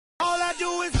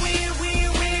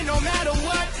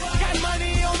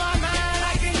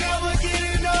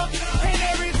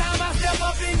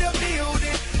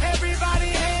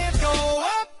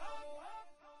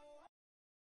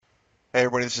Hey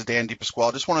everybody, this is Dan DePasquale.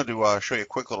 I just wanted to show you a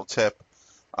quick little tip.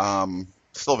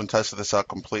 Still haven't tested this out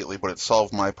completely, but it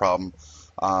solved my problem.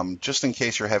 Just in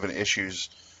case you're having issues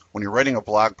when you're writing a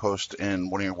blog post in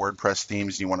one of your WordPress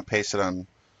themes and you want to paste it on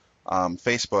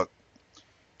Facebook,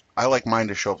 I like mine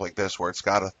to show up like this, where it's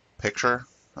got a picture,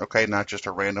 okay, not just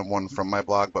a random one from my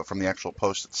blog, but from the actual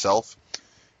post itself.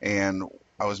 And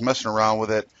I was messing around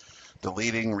with it,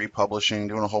 deleting, republishing,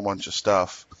 doing a whole bunch of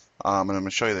stuff. And I'm going to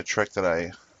show you the trick that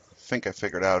I think I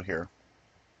figured out here.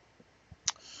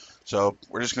 So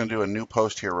we're just going to do a new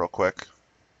post here real quick.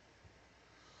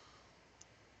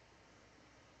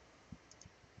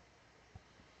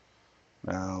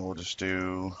 Now we'll just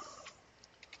do,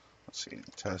 let's see,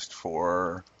 test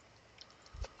for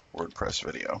WordPress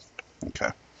video. Okay.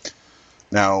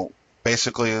 Now,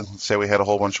 basically, let's say we had a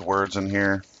whole bunch of words in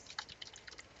here.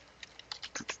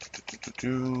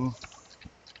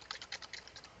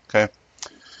 Okay.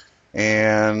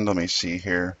 And let me see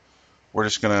here. We're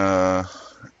just going to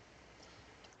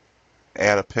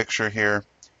add a picture here. You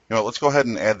know what, let's go ahead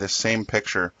and add this same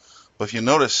picture. But if you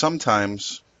notice,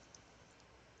 sometimes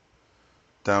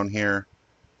down here,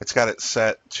 it's got it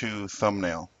set to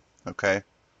thumbnail, okay?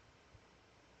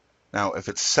 Now, if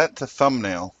it's set to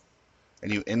thumbnail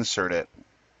and you insert it,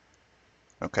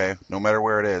 okay, no matter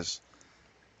where it is,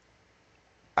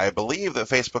 I believe that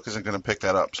Facebook isn't going to pick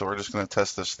that up. So we're just going to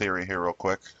test this theory here real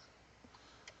quick.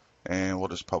 And we'll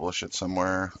just publish it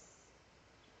somewhere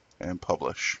and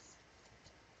publish.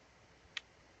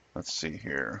 Let's see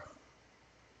here.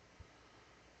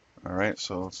 All right,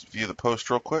 so let's view the post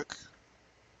real quick.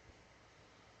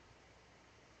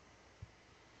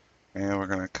 And we're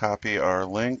going to copy our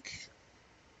link.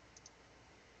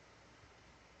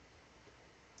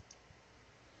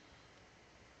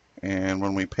 And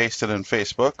when we paste it in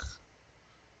Facebook,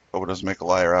 hope it doesn't make a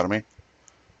liar out of me.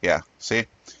 Yeah, see?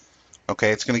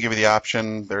 Okay, it's going to give you the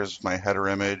option. There's my header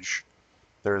image.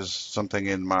 There's something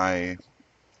in my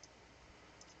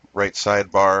right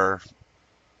sidebar.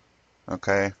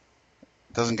 Okay,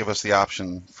 it doesn't give us the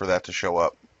option for that to show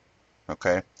up.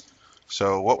 Okay,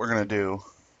 so what we're going to do,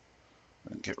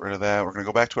 get rid of that. We're going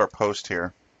to go back to our post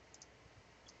here.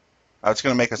 It's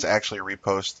going to make us actually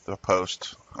repost the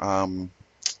post.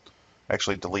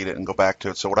 Actually delete it and go back to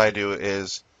it. So what I do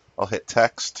is I'll hit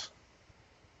text.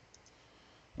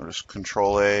 I'll just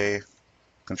Control A,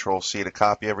 Control C to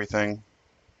copy everything.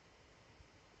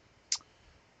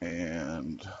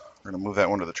 And we're going to move that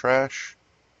one to the trash.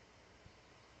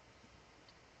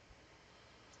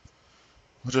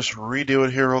 We'll just redo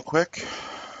it here real quick.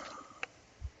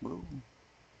 Ooh.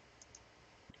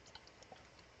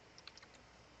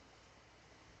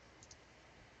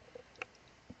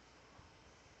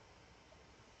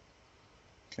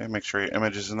 Okay, make sure your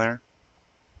image is in there.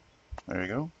 There you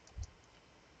go.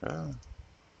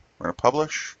 We're going to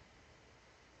publish.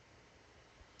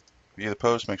 View the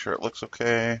post, make sure it looks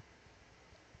okay.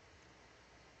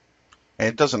 And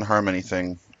it doesn't harm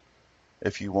anything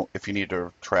if you need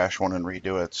to trash one and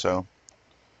redo it. So,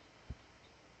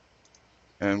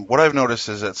 and what I've noticed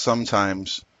is that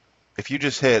sometimes if you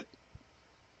just hit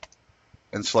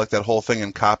and select that whole thing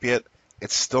and copy it,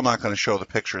 it's still not going to show the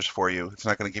pictures for you. It's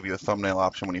not going to give you a thumbnail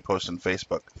option when you post on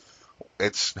Facebook.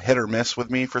 It's hit or miss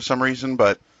with me for some reason,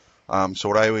 but so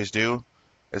what I always do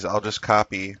is I'll just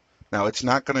copy. Now, it's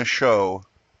not going to show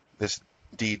this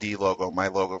DD logo, my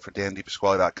logo for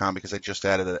dandepasquale.com, because I just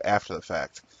added it after the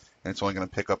fact, and it's only going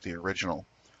to pick up the original.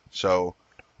 So,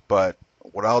 but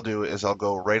what I'll do is I'll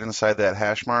go right inside that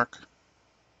hash mark,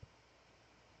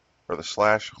 or the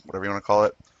slash, whatever you want to call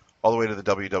it, all the way to the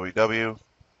www,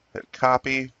 hit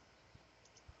copy,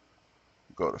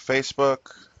 go to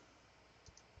Facebook,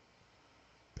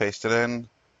 paste it in,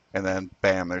 and then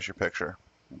bam, there's your picture.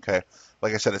 Okay,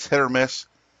 like I said, it's hit or miss,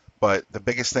 but the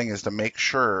biggest thing is to make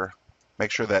sure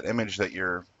that image that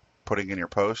you're putting in your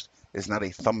post is not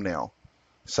a thumbnail.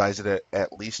 Size it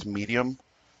at least medium,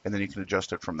 and then you can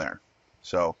adjust it from there.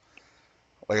 So,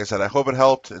 like I said, I hope it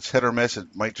helped. It's hit or miss.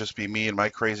 It might just be me and my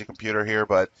crazy computer here,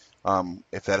 but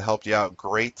if that helped you out,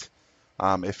 great.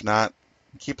 If not,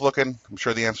 keep looking. I'm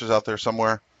sure the answer's out there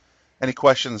somewhere. Any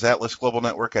questions,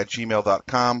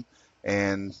 atlasglobalnetwork@gmail.com,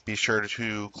 and be sure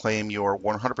to claim your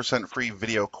 100% free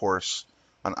video course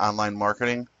on online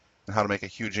marketing and how to make a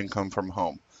huge income from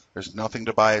home. There's nothing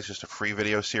to buy. It's just a free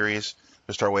video series,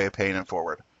 just our way of paying it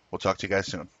forward. We'll talk to you guys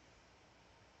soon.